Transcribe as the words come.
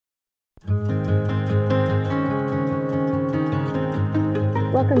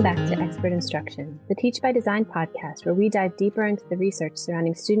Welcome back to Expert Instruction, the Teach by Design podcast, where we dive deeper into the research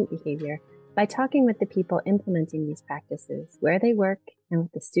surrounding student behavior by talking with the people implementing these practices, where they work, and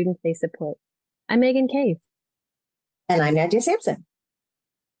with the students they support. I'm Megan Cave. And I'm Nadia Sampson.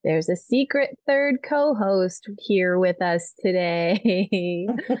 There's a secret third co-host here with us today.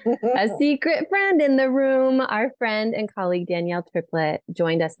 A secret friend in the room. Our friend and colleague Danielle Triplett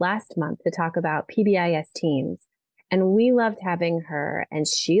joined us last month to talk about PBIS teams. And we loved having her, and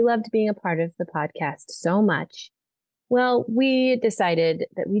she loved being a part of the podcast so much. Well, we decided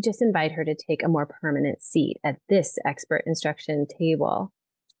that we just invite her to take a more permanent seat at this expert instruction table.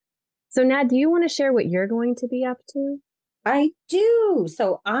 So, Nad, do you want to share what you're going to be up to? I do.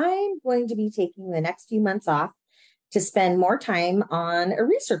 So I'm going to be taking the next few months off to spend more time on a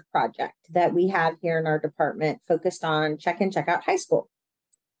research project that we have here in our department focused on check-in, check-out high school.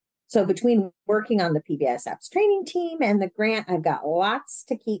 So between working on the PBISApps training team and the grant, I've got lots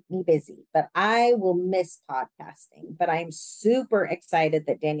to keep me busy, but I will miss podcasting. But I'm super excited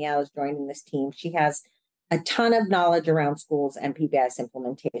that Danielle is joining this team. She has a ton of knowledge around schools and PBIS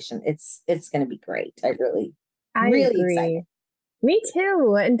implementation. It's going to be great. I really agree. Excited. Me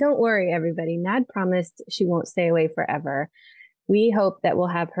too. And don't worry, everybody. Nad promised she won't stay away forever. We hope that we'll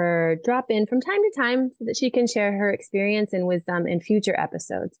have her drop in from time to time so that she can share her experience and wisdom in future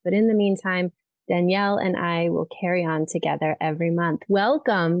episodes. But in the meantime, Danielle and I will carry on together every month.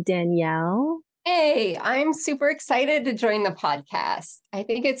 Welcome, Danielle. Hey, I'm super excited to join the podcast. I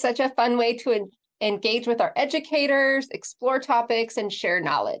think it's such a fun way to engage with our educators, explore topics, and share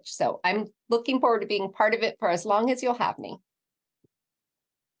knowledge. So I'm looking forward to being part of it for as long as you'll have me.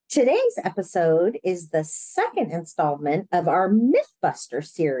 Today's episode is the second installment of our Mythbuster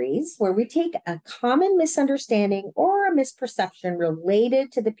series, where we take a common misunderstanding or a misperception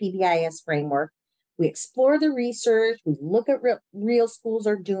related to the PBIS framework. We explore the research, we look at real schools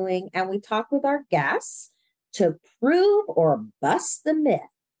are doing, and we talk with our guests to prove or bust the myth.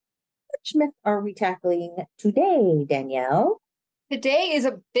 Which myth are we tackling today, Danielle? Today is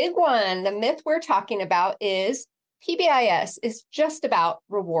a big one. The myth we're talking about is PBIS is just about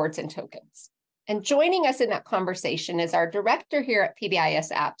rewards and tokens. And joining us in that conversation is our director here at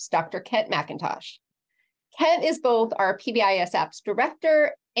PBISApps, Dr. Kent McIntosh. Kent is both our PBISApps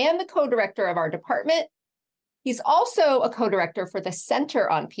director and the co-director of our department. He's also a co-director for the Center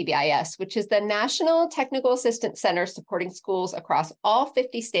on PBIS, which is the National Technical Assistance Center supporting schools across all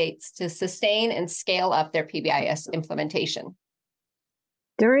 50 states to sustain and scale up their PBIS implementation.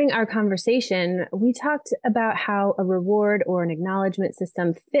 During our conversation, we talked about how a reward or an acknowledgement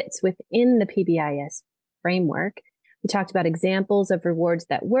system fits within the PBIS framework. We talked about examples of rewards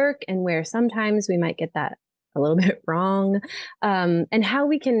that work and where sometimes we might get that a little bit wrong, and how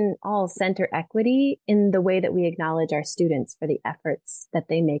we can all center equity in the way that we acknowledge our students for the efforts that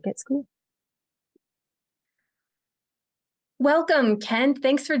they make at school. Welcome, Kent.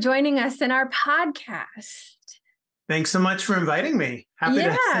 Thanks for joining us in our podcast. Thanks so much for inviting me. Happy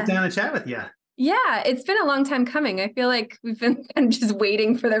to sit down and chat with you. Yeah, it's been a long time coming. I feel like we've been kind of just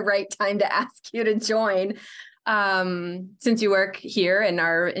waiting for the right time to ask you to join. Since you work here and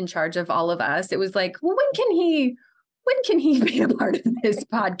are in charge of all of us, it was like, well, when can he be a part of this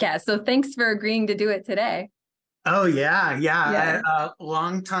podcast? So thanks for agreeing to do it today. Oh, yeah.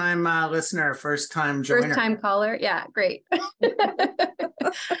 Long time listener, first time joiner. First time caller. Yeah, great.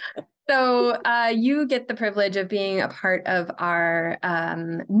 So you get the privilege of being a part of our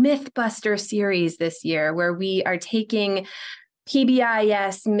Mythbuster series this year, where we are taking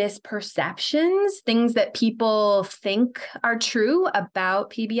PBIS misperceptions, things that people think are true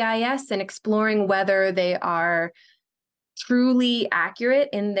about PBIS, and exploring whether they are truly accurate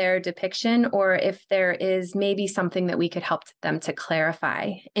in their depiction or if there is maybe something that we could help them to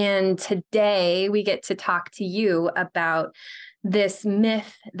clarify. And today we get to talk to you about this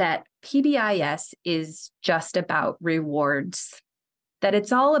myth that PBIS is just about rewards, that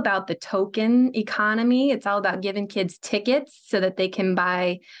it's all about the token economy. It's all about giving kids tickets so that they can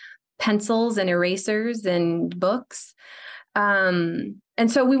buy pencils and erasers and books. And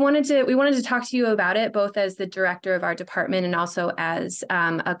so we wanted to talk to you about it, both as the director of our department and also as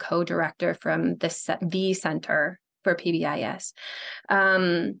a co-director from the Center for PBIS.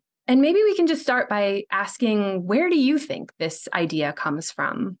 And maybe we can just start by asking, where do you think this idea comes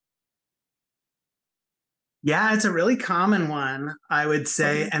from? Yeah, it's a really common one, I would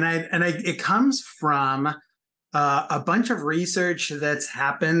say, and it comes from a bunch of research that's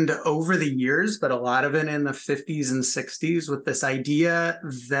happened over the years, but a lot of it in the 50s and 60s, with this idea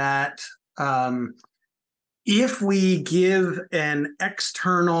that if we give an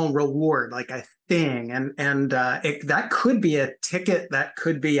external reward, like a thing, and that could be a ticket, that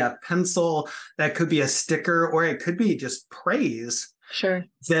could be a pencil, that could be a sticker, or it could be just praise. Sure.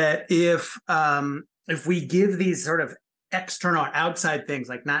 That if we give these sort of external outside things,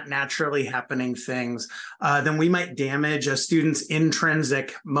 like not naturally happening things, then we might damage a student's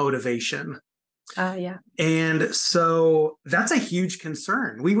intrinsic motivation. Yeah. And so that's a huge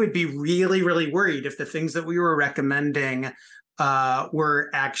concern. We would be really, really worried if the things that we were recommending were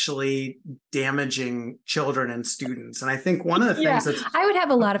actually damaging children and students. And I think one of the things that I would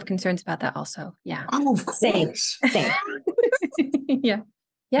have a lot of concerns about that also. Yeah. Oh, of course. Same. Yeah.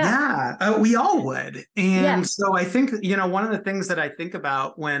 We all would. And so I think, one of the things that I think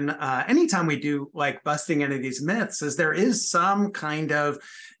about when anytime we do like busting any of these myths is there is some kind of,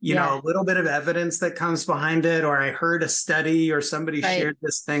 a little bit of evidence that comes behind it, or I heard a study or somebody shared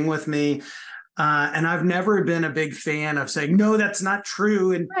this thing with me. And I've never been a big fan of saying, no, that's not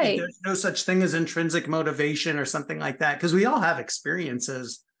true. And there's no such thing as intrinsic motivation or something like that, because we all have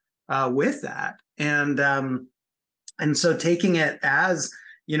experiences with that. And so taking it as,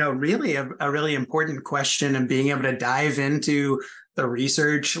 really a really important question, and being able to dive into the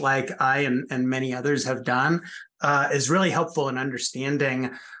research like I and many others have done is really helpful in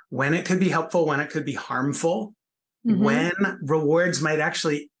understanding when it could be helpful, when it could be harmful, when rewards might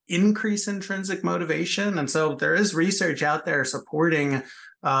actually increase intrinsic motivation. And so there is research out there supporting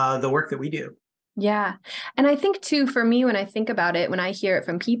the work that we do. Yeah. And I think too, for me, when I think about it, when I hear it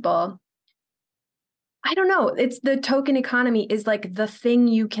from people, I don't know, it's the token economy is like the thing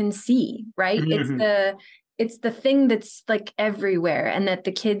you can see, right? It's the thing that's like everywhere and that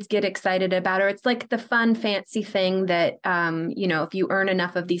the kids get excited about, or it's like the fun, fancy thing that, if you earn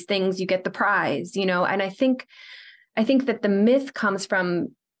enough of these things, you get the prize, and I think that the myth comes from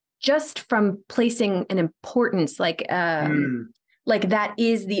placing an importance, like that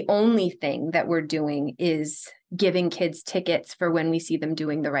is the only thing that we're doing is giving kids tickets for when we see them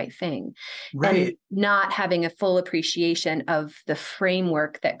doing the right thing, and not having a full appreciation of the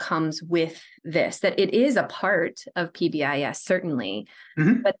framework that comes with this, that it is a part of PBIS, certainly,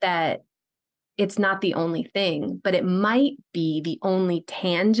 but that it's not the only thing, but it might be the only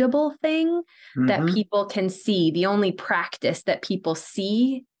tangible thing that people can see, the only practice that people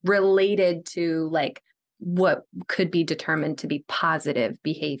see related to like what could be determined to be positive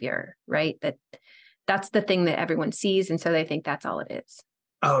behavior, right? That's the thing that everyone sees. And so they think that's all it is.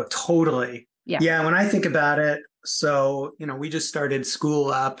 Oh, totally. Yeah. When I think about it, so, we just started school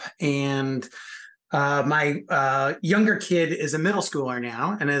up, and my younger kid is a middle schooler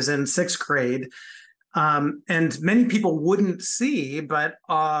now and is in 6th grade. And many people wouldn't see, but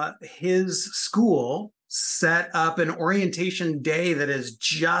his school set up an orientation day that is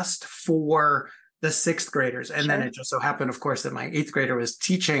just for the 6th graders. And then it just so happened, of course, that my 8th grader was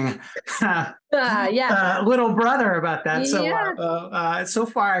teaching little brother about that. So so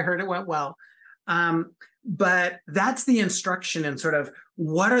far I heard it went well. But that's the instruction and sort of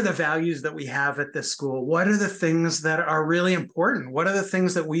what are the values that we have at this school? What are the things that are really important? What are the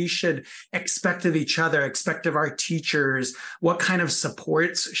things that we should expect of each other, expect of our teachers? What kind of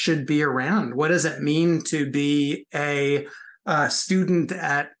supports should be around? What does it mean to be a student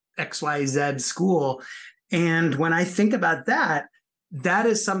at XYZ school? And when I think about that, that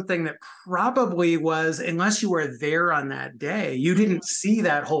is something that probably was, unless you were there on that day, you didn't see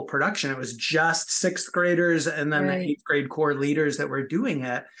that whole production. It was just 6th graders and then the 8th grade core leaders that were doing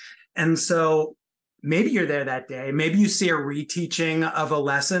it. And so maybe you're there that day. Maybe you see a reteaching of a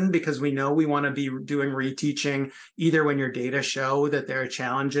lesson, because we know we want to be doing reteaching either when your data show that there are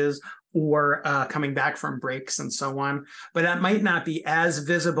challenges or coming back from breaks and so on. But that might not be as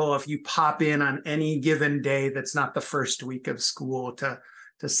visible if you pop in on any given day that's not the first week of school to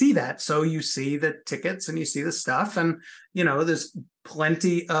see that. So you see the tickets and you see the stuff, and there's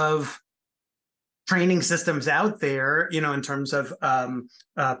plenty of training systems out there, in terms of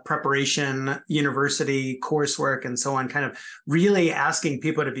preparation, university coursework, and so on, kind of really asking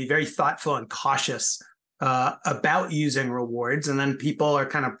people to be very thoughtful and cautious about using rewards. And then people are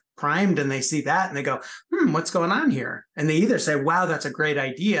kind of primed and they see that and they go, what's going on here? And they either say, wow, that's a great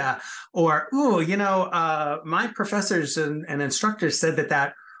idea, or, my professors and instructors said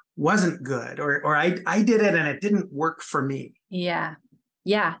that wasn't good, or I did it and it didn't work for me. Yeah.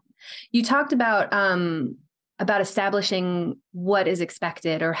 You talked about establishing what is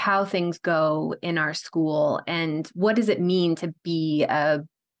expected or how things go in our school, and what does it mean to be a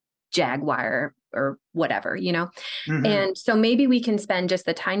Jaguar or whatever, And so maybe we can spend just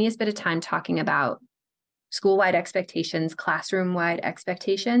the tiniest bit of time talking about school-wide expectations, classroom-wide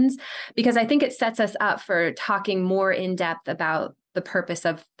expectations, because I think it sets us up for talking more in depth about the purpose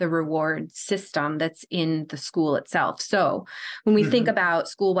of the reward system that's in the school itself. So when we think about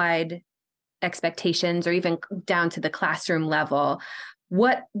school-wide expectations, or even down to the classroom level,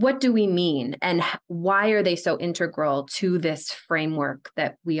 what do we mean, and why are they so integral to this framework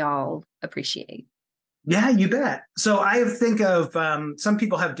that we all appreciate? Yeah, you bet. So I think of some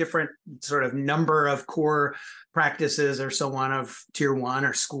people have different sort of number of core practices or so on of tier 1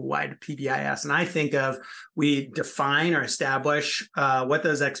 or school-wide PBIS. And I think of, we define or establish what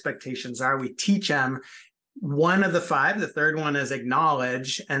those expectations are. We teach them one of the 5. The third one is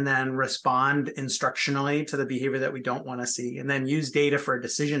acknowledge, and then respond instructionally to the behavior that we don't want to see, and then use data for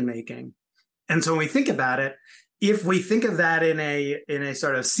decision making. And so when we think about it, if we think of that in a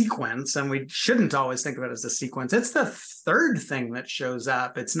sort of sequence, and we shouldn't always think of it as a sequence, it's the third thing that shows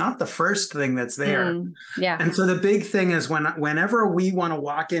up. It's not the first thing that's there. Yeah. And so the big thing is whenever we want to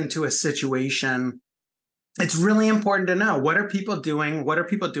walk into a situation, it's really important to know, what are people doing? What are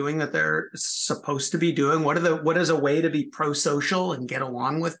people doing that they're supposed to be doing? What is a way to be pro-social and get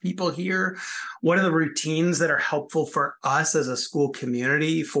along with people here? What are the routines that are helpful for us as a school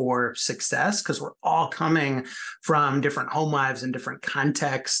community for success? Because we're all coming from different home lives and different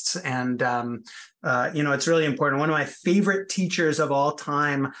contexts. And, it's really important. One of my favorite teachers of all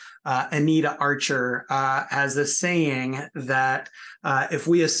time, Anita Archer, has this saying that if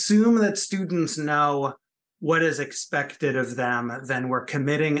we assume that students know what is expected of them, then we're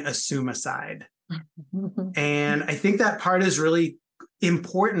committing a suicide. And I think that part is really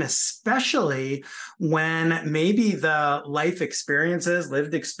important, especially when maybe the life experiences,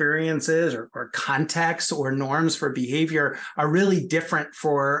 lived experiences, or contexts or norms for behavior are really different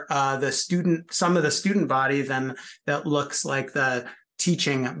for some of the student body than that looks like the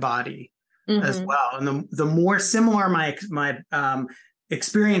teaching body as well. And the more similar my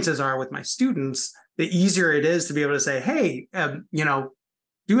experiences are with my students, the easier it is to be able to say, hey,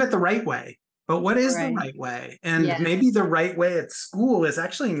 do it the right way. But what is the right way? And maybe the right way at school is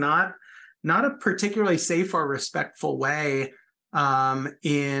actually not a particularly safe or respectful way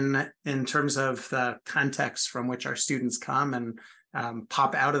in terms of the context from which our students come and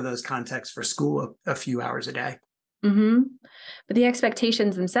pop out of those contexts for school a few hours a day. But the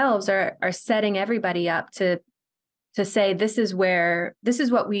expectations themselves are setting everybody up to say, this is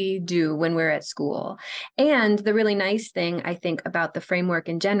what we do when we're at school. And the really nice thing, I think, about the framework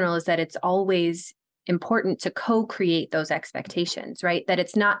in general is that it's always important to co-create those expectations, right? That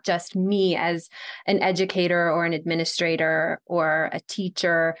it's not just me as an educator or an administrator or a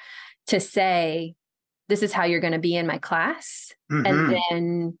teacher to say, this is how you're going to be in my class.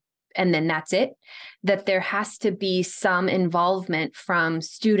 And then that's it. That there has to be some involvement from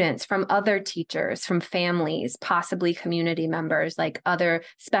students, from other teachers, from families, possibly community members, like other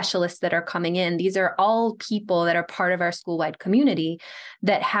specialists that are coming in. These are all people that are part of our school-wide community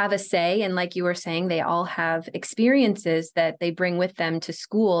that have a say. And like you were saying, they all have experiences that they bring with them to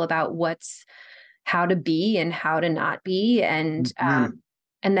school about how to be and how to not be.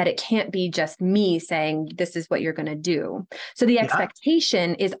 And that it can't be just me saying, this is what you're going to do. So the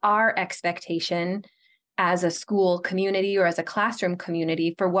expectation is our expectation as a school community or as a classroom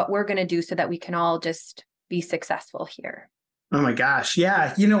community for what we're going to do so that we can all just be successful here. Oh my gosh.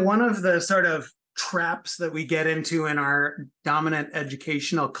 Yeah. One of the sort of traps that we get into in our dominant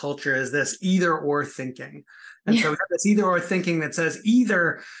educational culture is this either or thinking. And so we have this either or thinking that says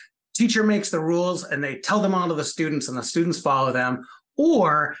either teacher makes the rules and they tell them all to the students and the students follow them,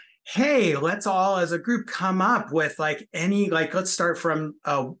 or, hey, let's all as a group come up with let's start from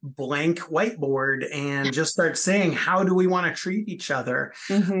a blank whiteboard and just start saying, how do we want to treat each other?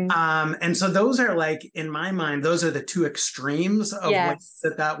 And so those are in my mind, those are the two extremes of ways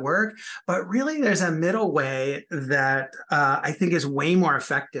that work. But really, there's a middle way that I think is way more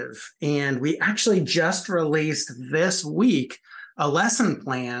effective. And we actually just released this week a lesson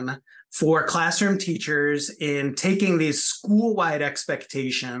plan for classroom teachers in taking these school-wide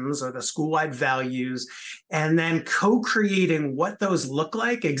expectations or the school-wide values and then co-creating what those look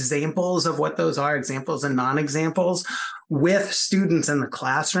like, examples of what those are, examples and non-examples with students in the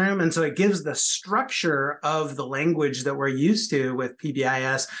classroom. And so it gives the structure of the language that we're used to with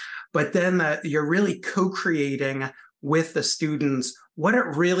PBIS, but then you're really co-creating with the students what it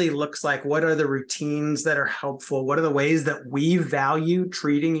really looks like. What are the routines that are helpful? What are the ways that we value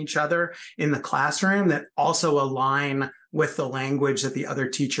treating each other in the classroom that also align with the language that the other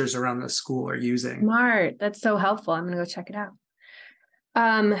teachers around the school are using? Smart. That's so helpful. I'm going to go check it out.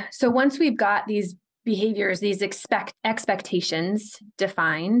 So once we've got these behaviors, these expectations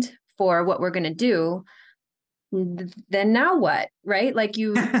defined for what we're going to do, then now what, right? Like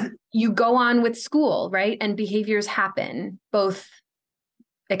you go on with school, right? And behaviors happen, both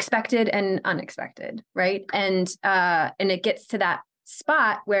expected and unexpected, right? And it gets to that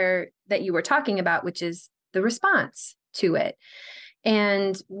spot that you were talking about, which is the response to it.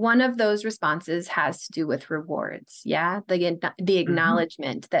 And one of those responses has to do with rewards. Yeah. The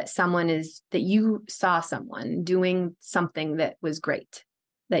acknowledgement that that you saw someone doing something that was great,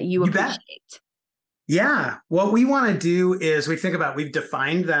 that you appreciate. Yeah. What we want to do is we've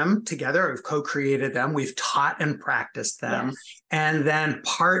defined them together, we've co-created them, we've taught and practiced them. Yes. And then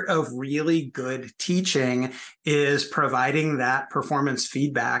part of really good teaching is providing that performance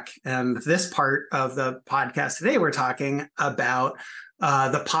feedback. And this part of the podcast today, we're talking about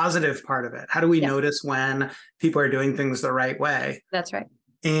the positive part of it. How do we notice when people are doing things the right way? That's right.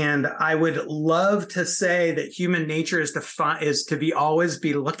 And I would love to say that human nature is to always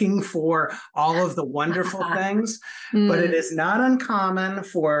be looking for all of the wonderful things, but it is not uncommon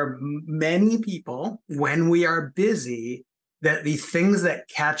for many people when we are busy that the things that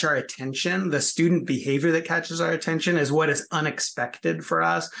catch our attention, the student behavior that catches our attention, is what is unexpected for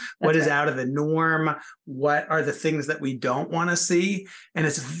us, what is out of the norm, what are the things that we don't want to see. And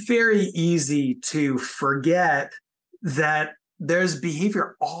it's very easy to forget that there's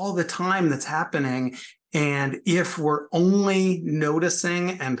behavior all the time that's happening. And if we're only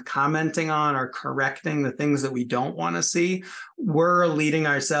noticing and commenting on or correcting the things that we don't want to see, we're leading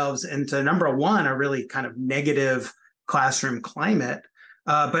ourselves into, number one, a really kind of negative classroom climate.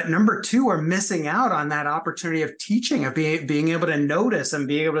 But number two, we're missing out on that opportunity of teaching, of being able to notice and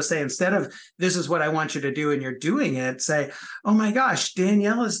being able to say, instead of this is what I want you to do and you're doing it, say, oh my gosh,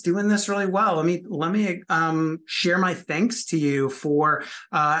 Danielle is doing this really well. Let me share my thanks to you for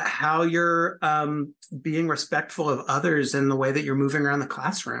how you're being respectful of others in the way that you're moving around the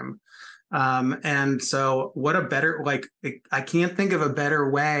classroom. And so what a better, I can't think of a better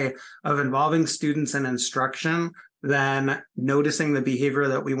way of involving students in instruction than noticing the behavior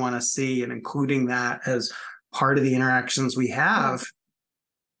that we want to see and including that as part of the interactions we have.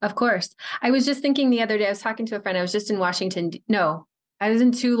 Of course. I was just thinking the other day, I was talking to a friend, I was just in Washington. No, I was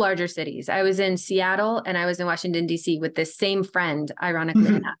in two larger cities. I was in Seattle and I was in Washington, D.C. with this same friend, ironically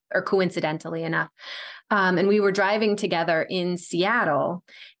enough, or coincidentally enough. And we were driving together in Seattle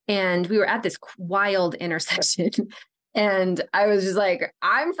and we were at this wild intersection. And I was just like,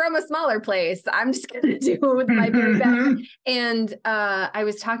 I'm from a smaller place. I'm just going to do it with my very best. And I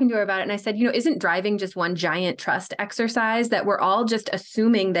was talking to her about it. And I said, isn't driving just one giant trust exercise that we're all just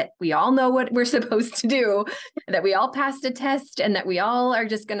assuming that we all know what we're supposed to do, that we all passed a test and that we all are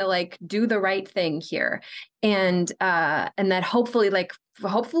just going to do the right thing here. And that hopefully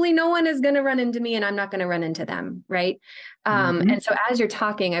no one is going to run into me and I'm not going to run into them. Right. And so as you're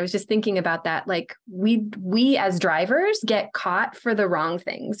talking, I was just thinking about that. We as drivers get caught for the wrong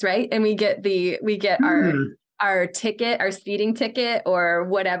things. Right. And we get our ticket, our speeding ticket or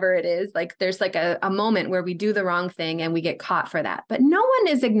whatever it is. There's a moment where we do the wrong thing and we get caught for that, but no one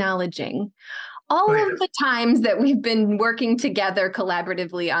is acknowledging all of the times that we've been working together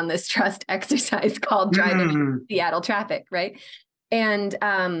collaboratively on this trust exercise called driving in Seattle traffic, right? And,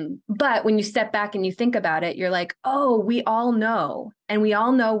 but when you step back and you think about it, you're like, oh, we all know, and we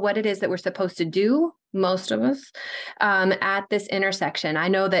all know what it is that we're supposed to do, most of us, at this intersection. I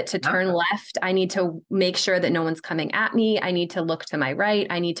know that to turn left, I need to make sure that no one's coming at me. I need to look to my right.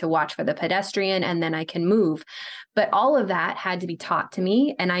 I need to watch for the pedestrian, and then I can move. But all of that had to be taught to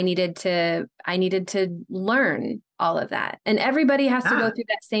me, and I needed to learn all of that. And everybody has to go through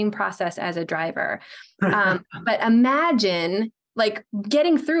that same process as a driver. But imagine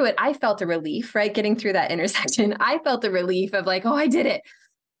getting through it. I felt a relief, right? Getting through that intersection. I felt a relief of oh, I did it.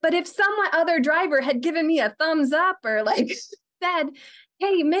 But if some other driver had given me a thumbs up or said,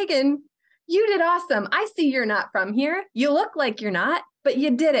 hey, Megan, you did awesome. I see you're not from here. You look like you're not, but you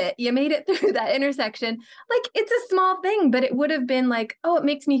did it. You made it through that intersection. It's a small thing, but it would have been oh, it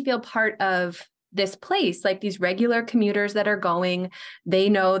makes me feel part of this place. These regular commuters that are going, they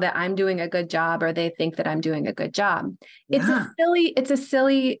know that I'm doing a good job, or they think that I'm doing a good job. Yeah. It's a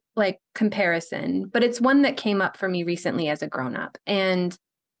silly comparison, but it's one that came up for me recently as a grown-up. And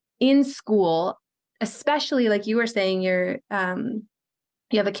in school, especially you were saying, you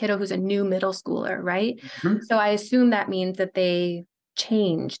have a kiddo who's a new middle schooler, right? So I assume that means that they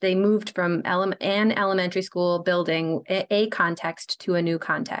moved from an elementary school building, a context to a new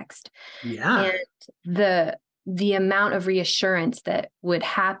context. Yeah. And the amount of reassurance that would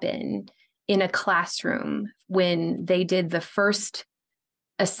happen in a classroom when they did the first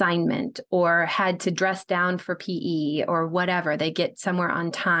assignment or had to dress down for PE or whatever, they get somewhere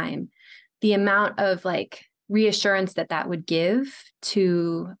on time. The amount of reassurance that that would give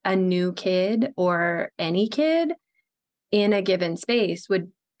to a new kid or any kid in a given space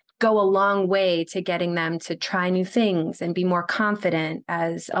would go a long way to getting them to try new things and be more confident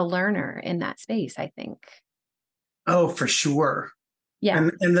as a learner in that space, I think. Oh, for sure. Yeah.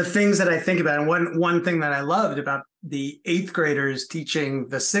 And the things that I think about, and one thing that I loved about the 8th graders teaching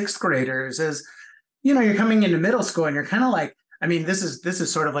the 6th graders is, you know, you're coming into middle school and you're kind of like, I mean, this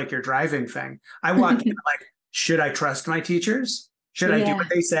is sort of like your driving thing. I walk in like, should I trust my teachers? Should I do what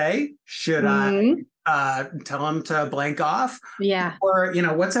they say? Should I tell them to blank off? Yeah. Or, you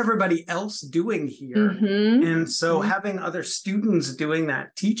know, what's everybody else doing here? And so having other students doing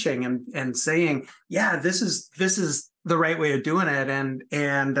that teaching and saying, yeah, this is the right way of doing it. And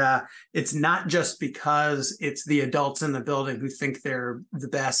it's not just because it's the adults in the building who think they're the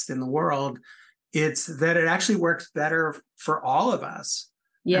best in the world. It's that it actually works better for all of us.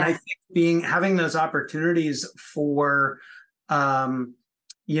 Yeah. And I think having those opportunities for,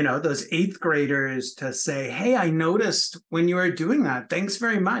 you know, those 8th graders to say, hey, I noticed when you were doing that. Thanks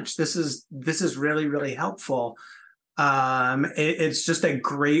very much. This is really, really helpful. It's just a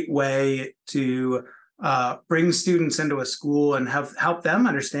great way to bring students into a school and help them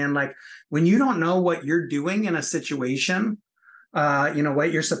understand, like, when you don't know what you're doing in a situation, you know,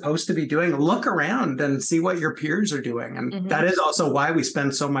 what you're supposed to be doing, look around and see what your peers are doing. And that is also why we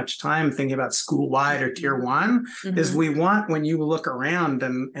spend so much time thinking about school-wide or tier 1, is we want, when you look around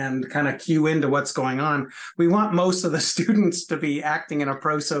and kind of cue into what's going on, we want most of the students to be acting in a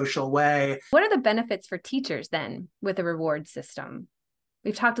pro-social way. What are the benefits for teachers then with a reward system?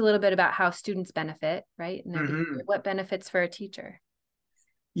 We've talked a little bit about how students benefit, right? And what benefits for a teacher?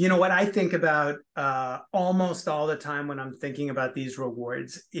 You know, what I think about almost all the time when I'm thinking about these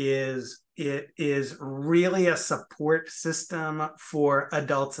rewards is it is really a support system for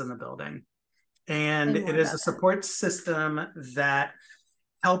adults in the building. And it is a support system that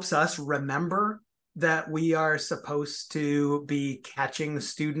helps us remember that we are supposed to be catching the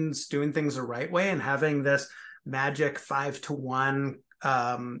students doing things the right way and having this magic 5-to-1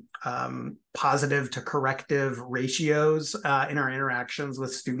 positive to corrective ratios in our interactions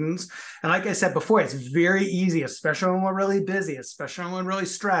with students. And like I said before, it's very easy, especially when we're really busy, especially when we're really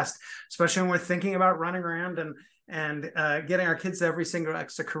stressed, especially when we're thinking about running around and getting our kids to every single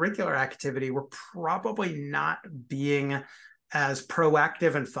extracurricular activity. We're probably not being as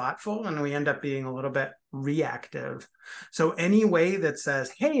proactive and thoughtful, and we end up being a little bit reactive. So any way that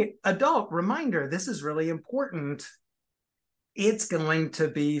says, hey, adult, reminder, this is really important, it's going to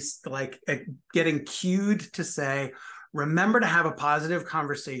be like getting cued to say, remember to have a positive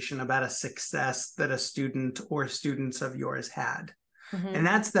conversation about a success that a student or students of yours had. And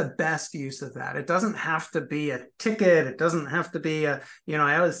that's the best use of that. It doesn't have to be a ticket. It doesn't have to be a, you know,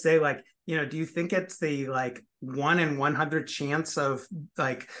 I always say, like, you know, do you think it's the like 1 in 100 chance of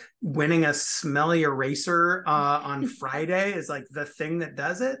like winning a smelly eraser on Friday is like the thing that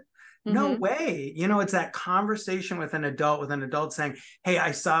does it? No way. You know, it's that conversation with an adult saying, hey,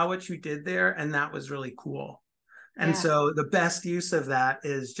 I saw what you did there, and that was really cool. And so the best use of that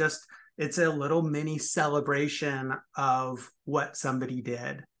is just, it's a little mini celebration of what somebody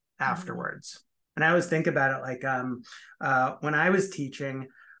did afterwards. And I always think about it like when I was teaching,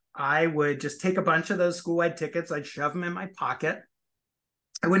 I would just take a bunch of those school-wide tickets, I'd shove them in my pocket.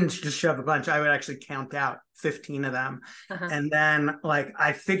 I wouldn't just shove a bunch. I would actually count out 15 of them. And then, like,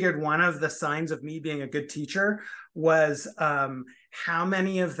 I figured one of the signs of me being a good teacher was how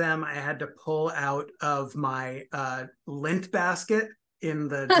many of them I had to pull out of my lint basket in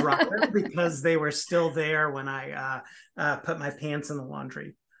the dryer because they were still there when I put my pants in the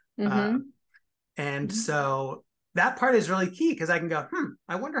laundry. And so that part is really key, because I can go,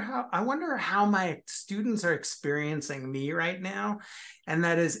 I wonder how my students are experiencing me right now. And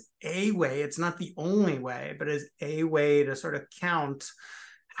that is a way, it's not the only way, but is a way to sort of count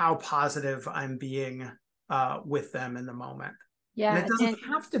how positive I'm being with them in the moment. Yeah. And it doesn't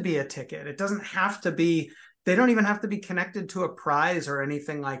have to be a ticket. It doesn't have to be, they don't even have to be connected to a prize or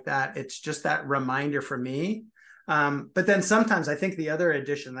anything like that. It's just that reminder for me. But then sometimes I think the other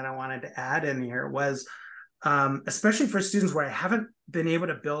addition that I wanted to add in here was, especially for students where I haven't been able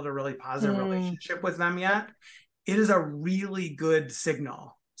to build a really positive relationship with them yet, it is a really good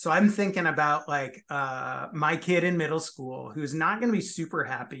signal. So I'm thinking about like my kid in middle school who's not going to be super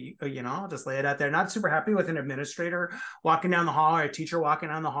happy, you know, I'll just lay it out there, not super happy with an administrator walking down the hall or a teacher walking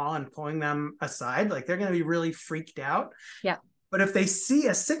down the hall and pulling them aside. Like, they're going to be really freaked out. Yeah. But if they see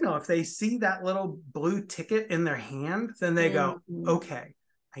a signal, if they see that little blue ticket in their hand, then they go, okay,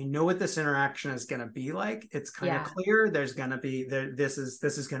 I know what this interaction is going to be like. It's kind of clear. There's going to be this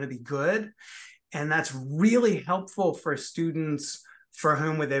is going to be good. And that's really helpful for students for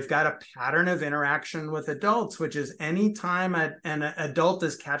whom they've got a pattern of interaction with adults, which is anytime an adult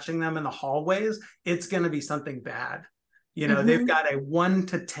is catching them in the hallways, it's going to be something bad. You know, they've got a 1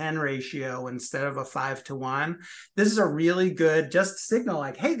 to 10 ratio instead of a 5 to 1. This is a really good just signal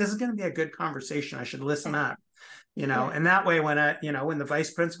like, hey, this is going to be a good conversation. I should listen up, you know, and that way when when the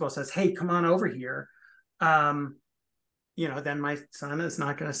vice principal says, hey, come on over here, you know, then my son is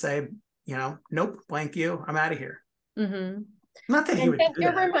not going to say, you know, nope, blank you, I'm out of here. Not that he would do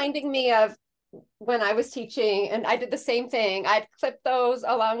you're that. reminding me of when I was teaching, and I did the same thing. I'd clip those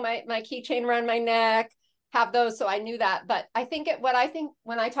along my keychain around my neck, have those, so I knew that. But I think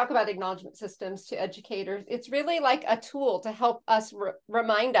when I talk about acknowledgement systems to educators, it's really like a tool to help us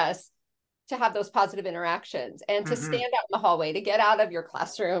remind us to have those positive interactions and to stand out in the hallway, to get out of your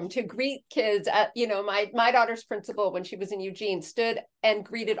classroom, to greet kids. You know, my daughter's principal, when she was in Eugene, stood and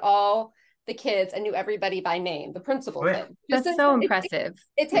greeted all the kids and knew everybody by name. The principal did. That's so impressive.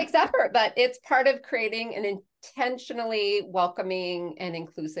 It takes effort, but it's part of creating an intentionally welcoming and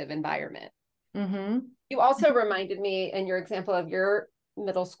inclusive environment. You also reminded me in your example of your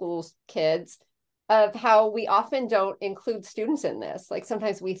middle school kids of how we often don't include students in this. Like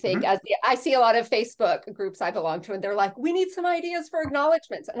sometimes we think, I see a lot of Facebook groups I belong to, and they're like, we need some ideas for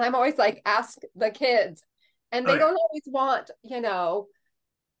acknowledgements. And I'm always like, ask the kids. And they don't always want, you know,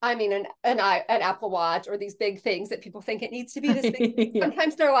 I mean, an Apple Watch or these big things that people think it needs to be this big.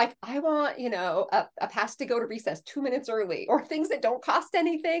 Sometimes they're like, I want, you know, a pass to go to recess 2 minutes early, or things that don't cost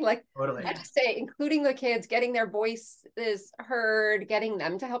anything. Like I just say, including the kids, getting their voices heard, getting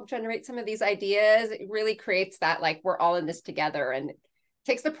them to help generate some of these ideas. It really creates that, like, we're all in this together, and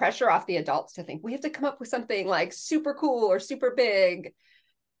takes the pressure off the adults to think we have to come up with something like super cool or super big.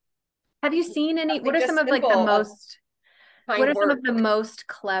 Have you seen any, what are some of like the most, what are some of the most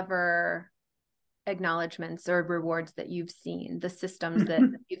clever acknowledgements or rewards that you've seen, the systems that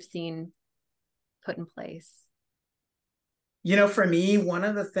you've seen put in place? You know, for me, one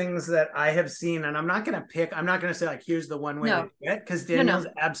of the things that I have seen, and I'm not going to say like, here's the one way to do it, because Danielle's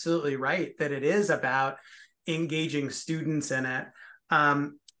absolutely right that it is about engaging students in it.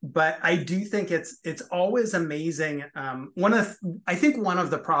 But I do think it's always amazing. I think one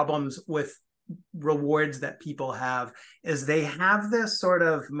of the problems with rewards that people have is they have this sort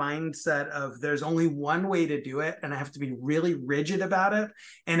of mindset of there's only one way to do it, and I have to be really rigid about it.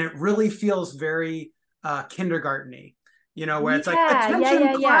 And it really feels very kindergarten-y, you know, where it's like,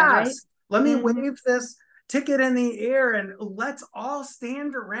 attention class, right? Let me wave this ticket in the air and let's all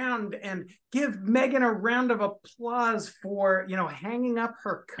stand around and give Megan a round of applause for, you know, hanging up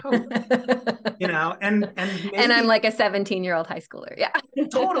her coat, you know, and I'm like a 17-year-old high schooler. Yeah,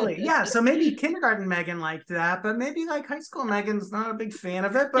 totally. Yeah. So maybe kindergarten Megan liked that, but maybe like high school Megan's not a big fan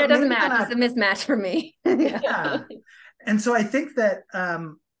of it, but it doesn't match. It's a mismatch for me. Yeah. And so I think that,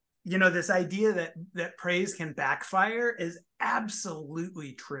 you know, this idea that praise can backfire is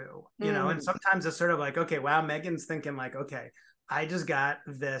absolutely true, you know, and sometimes it's sort of like, okay, wow, Megan's thinking like, okay, I just got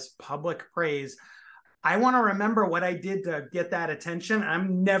this public praise. I want to remember what I did to get that attention.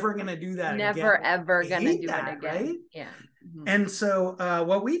 I'm never going to do that again. Never, ever going to do it again. Right? Yeah. And so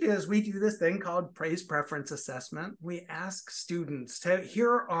what we do is we do this thing called praise preference assessment. We ask students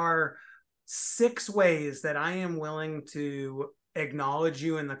here are 6 ways that I am willing to acknowledge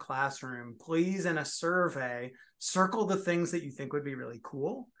you in the classroom. Please, in a survey, circle the things that you think would be really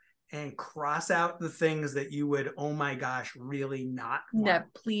cool and cross out the things that you would, oh my gosh, really not want. No,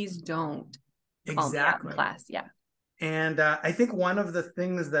 please don't. Exactly. Class, yeah. And I think one of the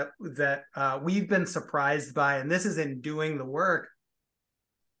things that we've been surprised by, and this is in doing the work,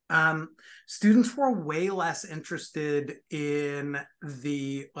 students were way less interested in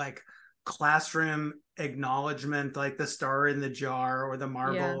the like classroom acknowledgement, like the star in the jar or the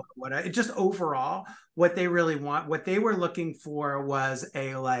marble or whatever. It just overall, what they really want, what they were looking for was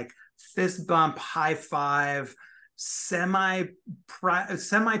a like fist bump, high five, semi-public,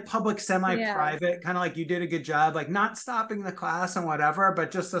 semi-private, kind of like you did a good job, like not stopping the class and whatever,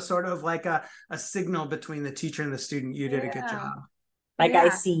 but just a sort of like a signal between the teacher and the student, you did a good job. Like, I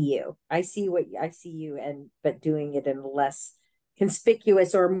see you, but doing it in a less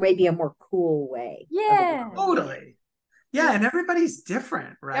conspicuous or maybe a more cool way. Totally. And everybody's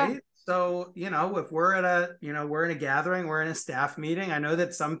different, right? So, you know, if we're we're in a gathering, we're in a staff meeting, I know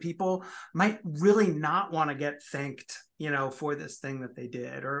that some people might really not want to get thanked, you know, for this thing that they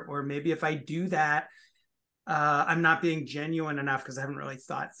did, or maybe if I do that, I'm not being genuine enough because I haven't really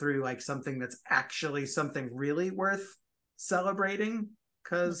thought through like something that's actually something really worth celebrating.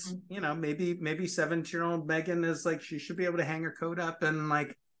 Because, you know, maybe 17-year-old Megan is like, she should be able to hang her coat up and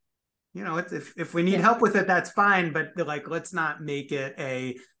like if we need help with it, that's fine. But like, let's not make it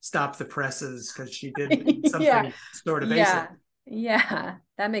a stop the presses because she did something sort of basic. Yeah,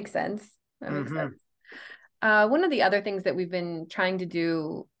 that makes sense. That makes sense. One of the other things that we've been trying to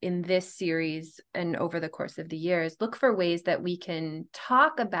do in this series and over the course of the year is look for ways that we can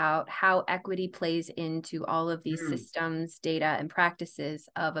talk about how equity plays into all of these systems, data, and practices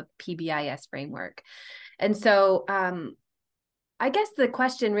of a PBIS framework. And so I guess the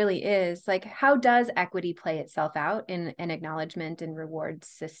question really is, like, how does equity play itself out in an acknowledgement and reward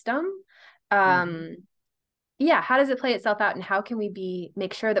system? How does it play itself out, and how can we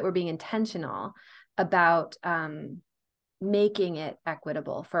make sure that we're being intentional about making it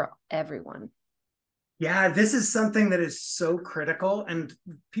equitable for everyone? Yeah, this is something that is so critical, and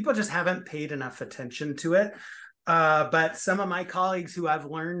people just haven't paid enough attention to it. But some of my colleagues who I've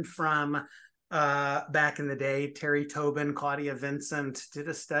learned from back in the day, Terry Tobin, Claudia Vincent, did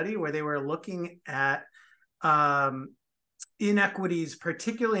a study where they were looking at inequities,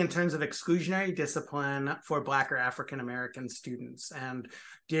 particularly in terms of exclusionary discipline for Black or African American students. And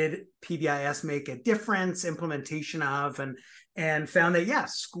did PBIS make a difference, implementation of, and found that,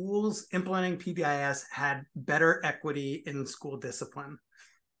 yes, schools implementing PBIS had better equity in school discipline.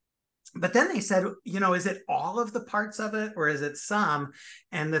 But then they said, is it all of the parts of it, or is it some?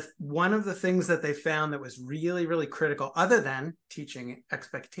 And one of the things that they found that was really, really critical, other than teaching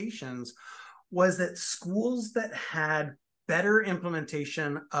expectations, was that schools that had better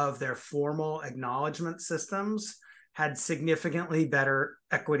implementation of their formal acknowledgement systems had significantly better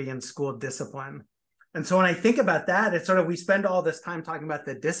equity in school discipline. And so when I think about that, it's sort of, we spend all this time talking about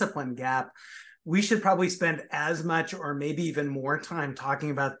the discipline gap. We should probably spend as much or maybe even more time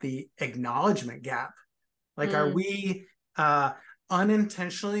talking about the acknowledgement gap. Like, are we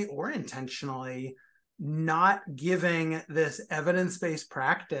unintentionally or intentionally not giving this evidence-based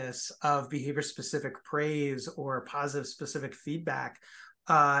practice of behavior-specific praise or positive specific feedback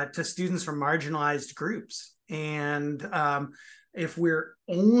to students from marginalized groups? And if we're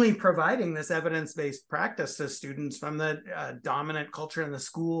only providing this evidence-based practice to students from the dominant culture in the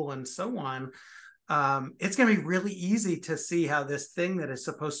school and so on, it's going to be really easy to see how this thing that is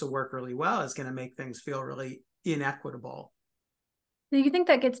supposed to work really well is going to make things feel really inequitable. Do you think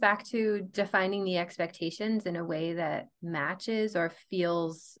that gets back to defining the expectations in a way that matches or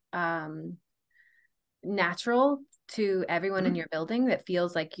feels natural to everyone in your building, that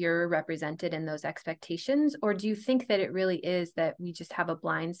feels like you're represented in those expectations? Or do you think that it really is that we just have a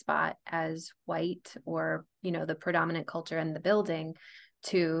blind spot as white or, the predominant culture in the building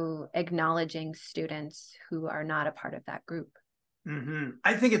to acknowledging students who are not a part of that group?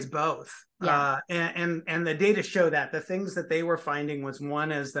 I think it's both. Yeah. And the data show that the things that they were finding was,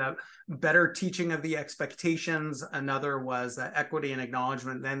 one is that better teaching of the expectations. Another was equity and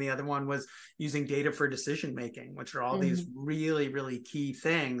acknowledgement. Then the other one was using data for decision making, which are all these really, really key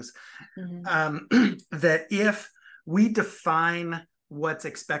things. That if we define what's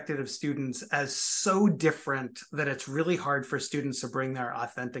expected of students as so different that it's really hard for students to bring their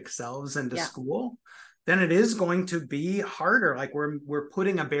authentic selves into school, then it is going to be harder. Like, we're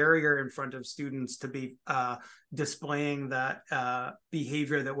putting a barrier in front of students to be displaying that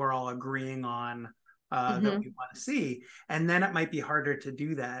behavior that we're all agreeing on that we want to see. And then it might be harder to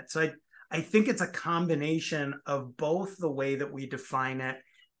do that. So I think it's a combination of both the way that we define it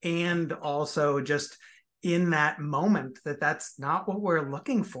and also just in that moment that's not what we're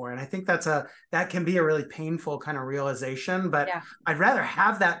looking for. And I think that can be a really painful kind of realization, but I'd rather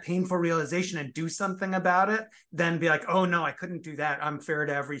have that painful realization and do something about it than be like, oh no, I couldn't do that, I'm fair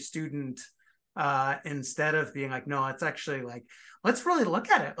to every student, instead of being like, no, it's actually like, let's really look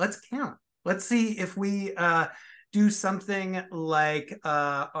at it, let's count, let's see if we do something like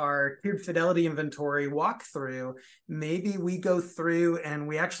our tiered fidelity inventory walkthrough. Maybe we go through and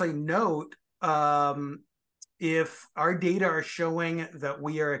we actually note if our data are showing that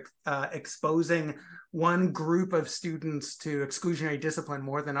we are exposing one group of students to exclusionary discipline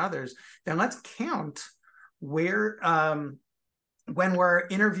more than others, then let's count where, when we're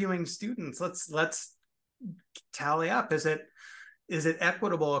interviewing students, let's tally up. Is it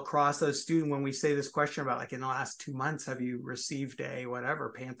equitable across those students when we say this question about, like, in the last 2 months, have you received a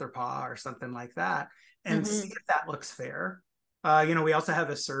whatever, Panther Paw or something like that, and see if that looks fair. We also have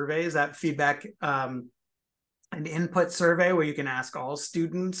a survey, is that feedback, an input survey where you can ask all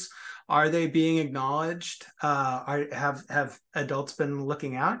students, are they being acknowledged? Have adults been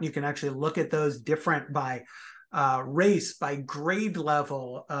looking out? And you can actually look at those different by race, by grade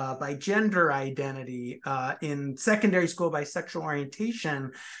level, by gender identity, in secondary school by sexual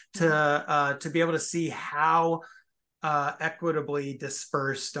orientation, to be able to see how equitably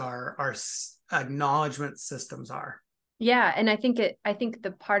dispersed our acknowledgement systems are. Yeah. And I think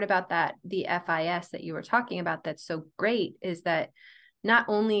the part about that, the FIS that you were talking about, that's so great is that not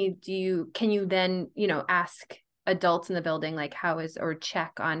only can you then, ask adults in the building, like or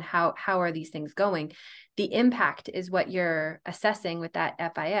check on how are these things going? The impact is what you're assessing with that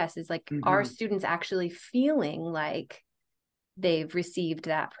FIS is like, are students actually feeling like they've received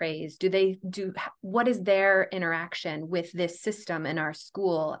that praise? What is their interaction with this system in our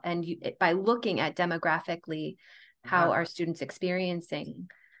school? And by looking at demographically how are students experiencing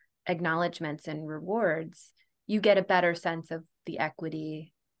acknowledgments and rewards, you get a better sense of the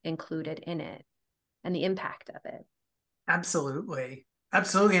equity included in it and the impact of it. Absolutely. And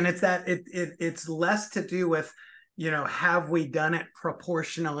it's less to do with, have we done it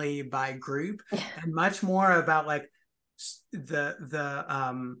proportionally by group, and much more about like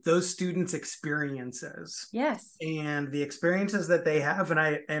those students' experiences. Yes. And the experiences that they have.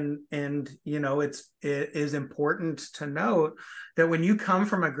 And it is important to note that when you come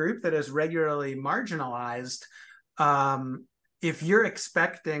from a group that is regularly marginalized, if you're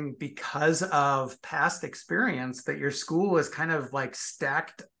expecting, because of past experience, that your school is kind of like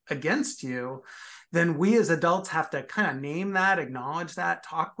stacked against you, then we as adults have to kind of name that, acknowledge that,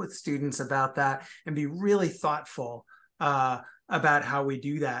 talk with students about that, and be really thoughtful about how we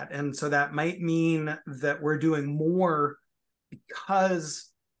do that. And so that might mean that we're doing more because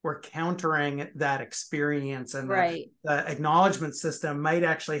we're countering that experience, and the acknowledgement system might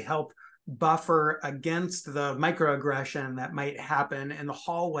actually help buffer against the microaggression that might happen in the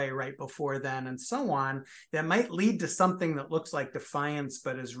hallway right before then, and so on, that might lead to something that looks like defiance,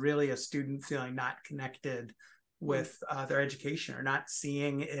 but is really a student feeling not connected with their education, or not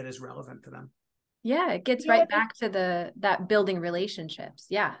seeing it as relevant to them. Yeah, it gets right back to that building relationships.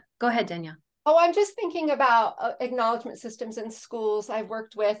 Yeah, go ahead, Danielle. Oh, I'm just thinking about acknowledgement systems in schools I've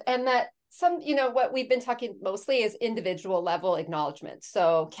worked with, and that what we've been talking mostly is individual level acknowledgement.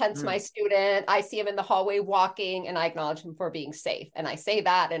 So Kent's my student, I see him in the hallway walking, and I acknowledge him for being safe, and I say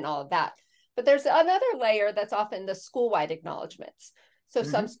that and all of that. But there's another layer that's often the school-wide acknowledgements. So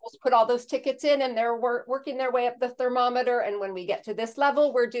some schools put all those tickets in, and they're working their way up the thermometer. And when we get to this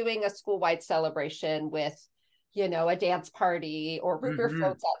level, we're doing a school-wide celebration with, a dance party or root beer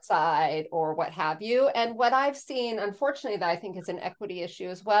floats outside or what have you. And what I've seen, unfortunately, that I think is an equity issue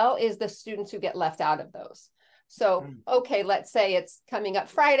as well, is the students who get left out of those. So, okay, let's say it's coming up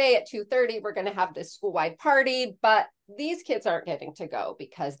Friday at 2:30, we're going to have this school-wide party, but these kids aren't getting to go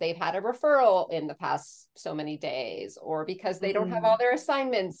because they've had a referral in the past so many days, or because they don't have all their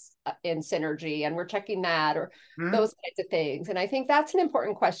assignments in Synergy and we're checking that, or those kinds of things. And I think that's an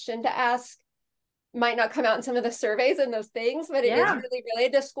important question to ask. Might not come out in some of the surveys and those things, but it is really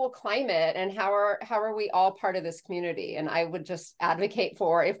related to school climate and how are we all part of this community. And I would just advocate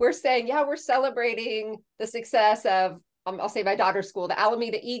for, if we're saying, we're celebrating the success of, I'll say my daughter's school, the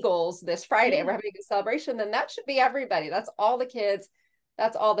Alameda Eagles this Friday, we're having a celebration, then that should be everybody. That's all the kids,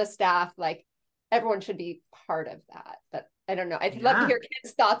 that's all the staff, like everyone should be part of that. But I don't know. I'd love to hear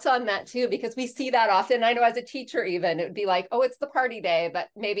kids' thoughts on that too, because we see that often. I know as a teacher, even it would be like, oh, it's the party day, but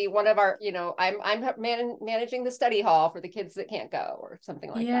maybe one of our, I'm managing the study hall for the kids that can't go, or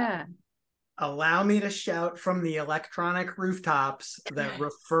something like that. Allow me to shout from the electronic rooftops that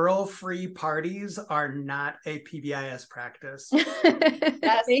referral-free parties are not a PBIS practice.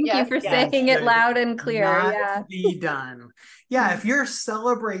 Thank you for saying it loud and clear. Not be done. If you're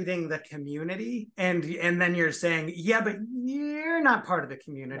celebrating the community and then you're saying, but you're not part of the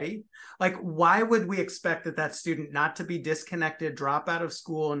community, like, why would we expect that student not to be disconnected, drop out of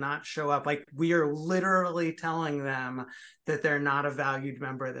school, and not show up? Like, we are literally telling them that they're not a valued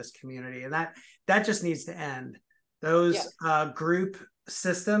member of this community, and that just needs to end. Those group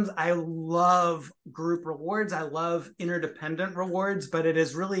systems, I love group rewards, I love interdependent rewards, but it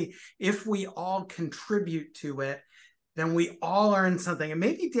is really, if we all contribute to it, then we all earn something. And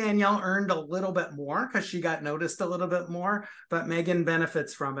maybe Danielle earned a little bit more because she got noticed a little bit more, but Megan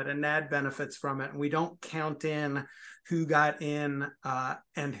benefits from it and Nad benefits from it, and we don't count in who got in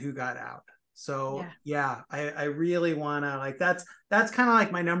and who got out. So I really want to, like, that's kind of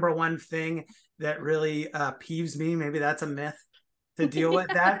like my number one thing that really peeves me. Maybe that's a myth to deal with,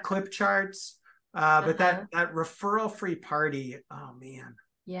 that clip charts. But that referral free party, oh man.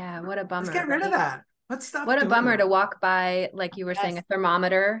 Yeah, what a bummer. Let's get rid of that. Let's stop. What a bummer that. To walk by, like you were saying, a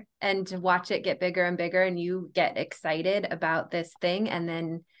thermometer, and to watch it get bigger and bigger, and you get excited about this thing. And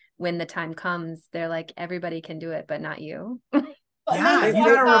then when the time comes, they're like, everybody can do it, but not you. You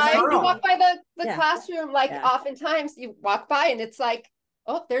walk by the classroom, like oftentimes you walk by and it's like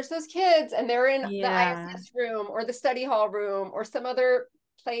oh, there's those kids and they're in Yeah. the ISS room or the study hall room or some other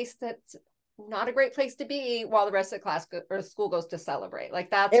place that's not a great place to be while the rest of the class or school goes to celebrate. Like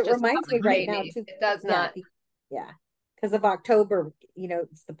that's It just reminds me right now frustrating. too. It does Yeah, not. yeah. Because of October,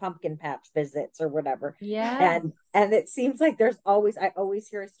 it's the pumpkin patch visits or whatever. Yeah. And it seems like I always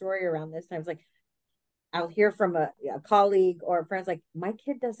hear a story around this time. It's like I'll hear from a colleague or a friend's like, my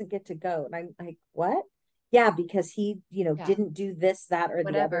kid doesn't get to go. And I'm like, what? Yeah, because he, Yeah. didn't do this, that, or the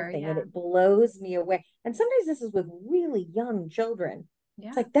other Whatever. thing. Yeah. And it blows me away. And sometimes this is with really young children. Yeah.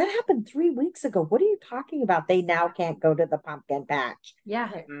 It's like that happened 3 weeks ago. What are you talking about? They now can't go to the pumpkin patch. Yeah.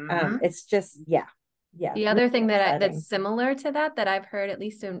 Right. It's just, yeah. The other thing that's similar to that I've heard, at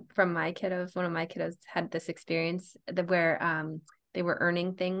least from my kiddos, one of my kiddos had this experience where they were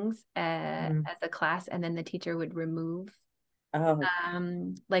earning things as a class, and then the teacher would remove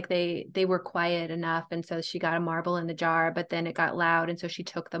like they were quiet enough, and so she got a marble in the jar, but then it got loud, and so she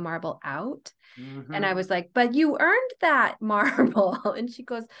took the marble out. And I was like, but you earned that marble. And she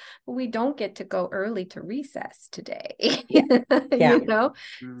goes, well, we don't get to go early to recess today. Yeah.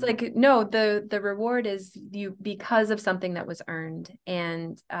 It's like, no, the reward is you because of something that was earned,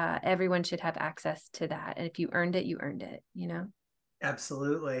 and everyone should have access to that. And if you earned it, you earned it,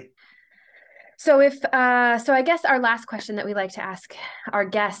 Absolutely. So so I guess our last question that we like to ask our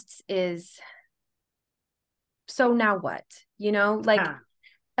guests is, so now what?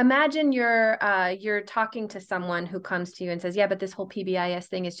 Imagine you're talking to someone who comes to you and says, yeah, but this whole PBIS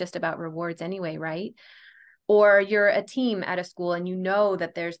thing is just about rewards anyway, right? Or you're a team at a school and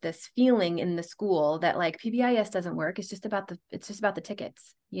that there's this feeling in the school that like PBIS doesn't work. It's just about the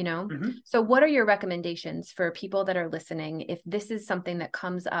tickets, So what are your recommendations for people that are listening if this is something that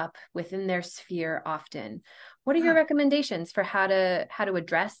comes up within their sphere often? What are your recommendations for how to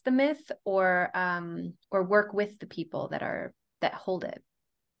address the myth or work with the people that hold it?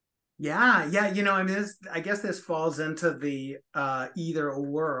 Yeah. I mean, I guess this falls into the either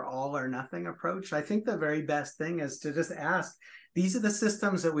or all or nothing approach. I think the very best thing is to just ask, these are the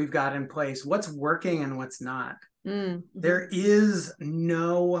systems that we've got in place. What's working and what's not? There is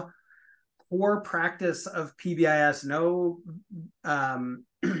no core practice of PBIS, no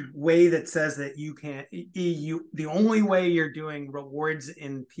way that says that you can't, the only way you're doing rewards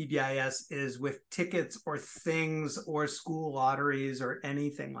in PBIS is with tickets or things or school lotteries or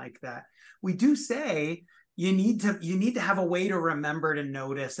anything like that. We do say you need to have a way to remember to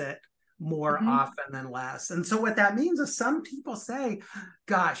notice it more often than less. And so what that means is some people say,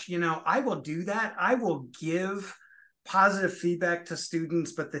 gosh, I will do that. I will give positive feedback to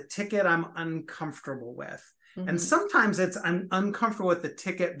students, but the ticket I'm uncomfortable with. And sometimes I'm uncomfortable with the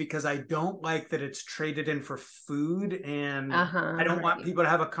ticket because I don't like that it's traded in for food, and I don't want people to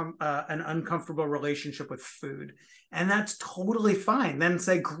have an uncomfortable relationship with food. And that's totally fine. Then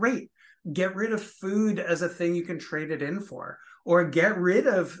say, great, get rid of food as a thing you can trade it in for, or get rid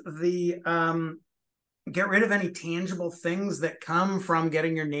of any tangible things that come from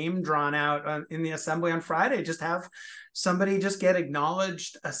getting your name drawn out in the assembly on Friday. Just have somebody just get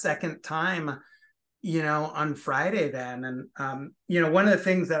acknowledged a second time, on Friday then. And, one of the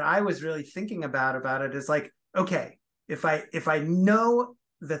things that I was really thinking about it is like, okay, if I know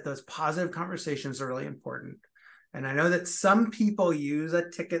that those positive conversations are really important, and I know that some people use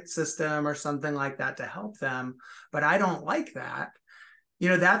a ticket system or something like that to help them, but I don't like that.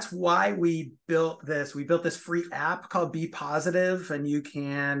 That's why we built this. We built this free app called Be Positive, and you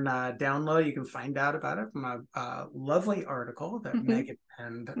can download. You can find out about it from a lovely article that Megan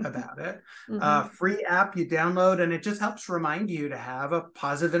penned about it. Free app you download, and it just helps remind you to have a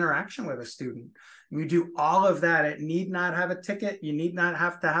positive interaction with a student. You do all of that. It need not have a ticket. You need not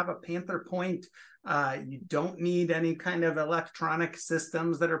have to have a Panther point. You don't need any kind of electronic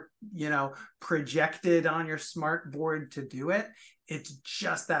systems that are, projected on your smart board to do it. It's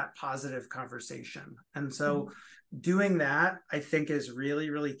just that positive conversation. And so doing that, I think, is really,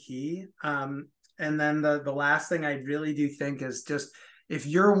 really key. And then the last thing I really do think is just, if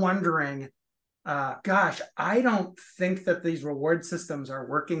you're wondering, gosh, I don't think that these reward systems are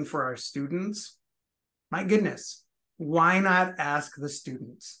working for our students. My goodness, why not ask the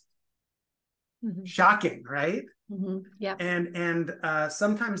students? Shocking, right? Yeah. And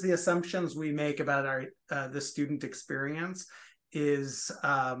sometimes the assumptions we make about the student experience is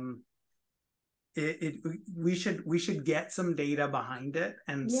we should get some data behind it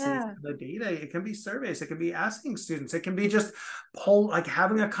and see the data. It can be surveys, it can be asking students, it can be just like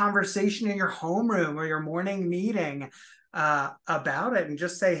having a conversation in your homeroom or your morning meeting about it, and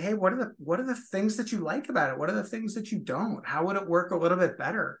just say, hey, what are the things that you like about it? What are the things that you don't? How would it work a little bit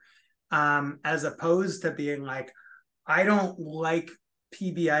better? As opposed to being like, I don't like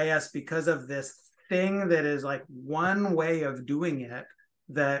PBIS because of this thing that is like one way of doing it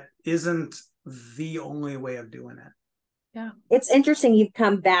that isn't the only way of doing it. Yeah. It's interesting you've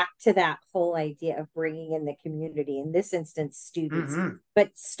come back to that whole idea of bringing in the community, in this instance, students,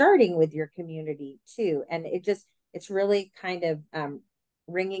 but starting with your community too. And it's really kind of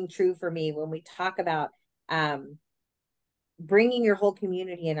ringing true for me when we talk about bringing your whole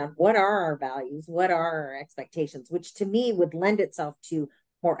community in on what are our values, what are our expectations, which to me would lend itself to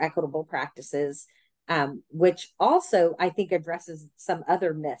more equitable practices, which also I think addresses some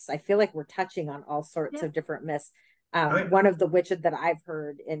other myths. I feel like we're touching on all sorts of different myths. One of the which that I've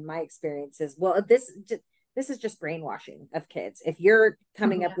heard in my experience is, well, this is just brainwashing of kids. If you're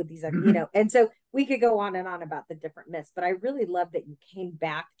coming up with these, and so we could go on and on about the different myths, but I really love that you came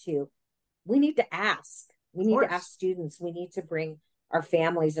back to, we need to ask. We need to ask students. We need to bring our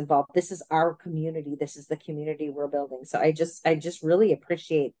families involved. This is our community. This is the community we're building. So I just really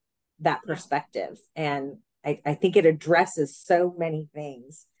appreciate that perspective. And I think it addresses so many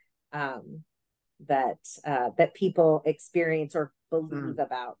things that people experience or believe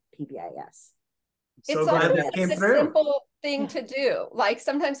about PBIS. It's also just a simple thing to do. Like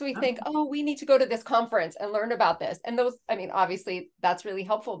sometimes we think, oh, we need to go to this conference and learn about this. And those, I mean, obviously that's really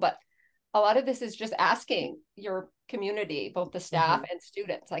helpful, but a lot of this is just asking your community, both the staff and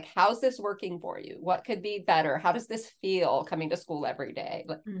students, like, how's this working for you? What could be better? How does this feel coming to school every day?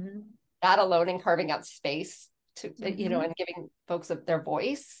 Like, that alone, and carving out space to, you know, and giving folks their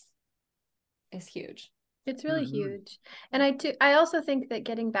voice is huge. It's really huge. And I also think that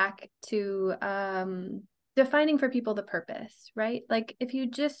getting back to defining for people the purpose, right? Like if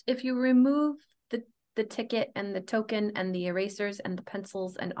you remove the ticket and the token and the erasers and the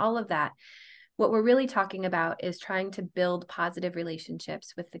pencils and all of that, what we're really talking about is trying to build positive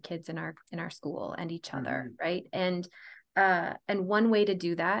relationships with the kids in our school and each other, right? And one way to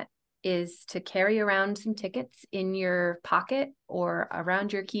do that is to carry around some tickets in your pocket or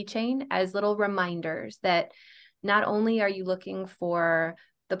around your keychain as little reminders that not only are you looking for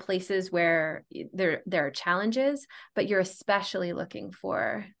the places where there are challenges, but you're especially looking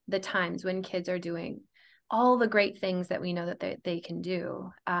for the times when kids are doing all the great things that we know that they can do,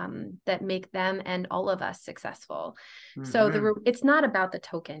 that make them and all of us successful. So it's not about the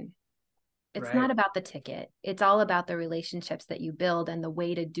token. It's not about the ticket. It's all about the relationships that you build. And the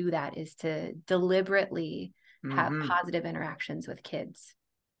way to do that is to deliberately have positive interactions with kids.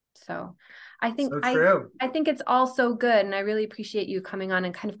 So I think I think it's all so good. And I really appreciate you coming on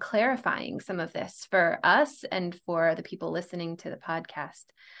and kind of clarifying some of this for us and for the people listening to the podcast.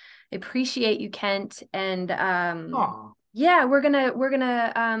 I appreciate you, Kent. And yeah, we're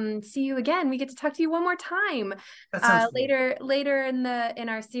gonna see you again. We get to talk to you one more time later in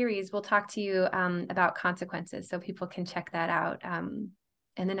our series. We'll talk to you about consequences, so people can check that out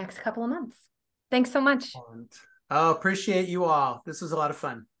in the next couple of months. Thanks so much. Oh, appreciate you all. This was a lot of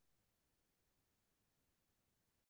fun.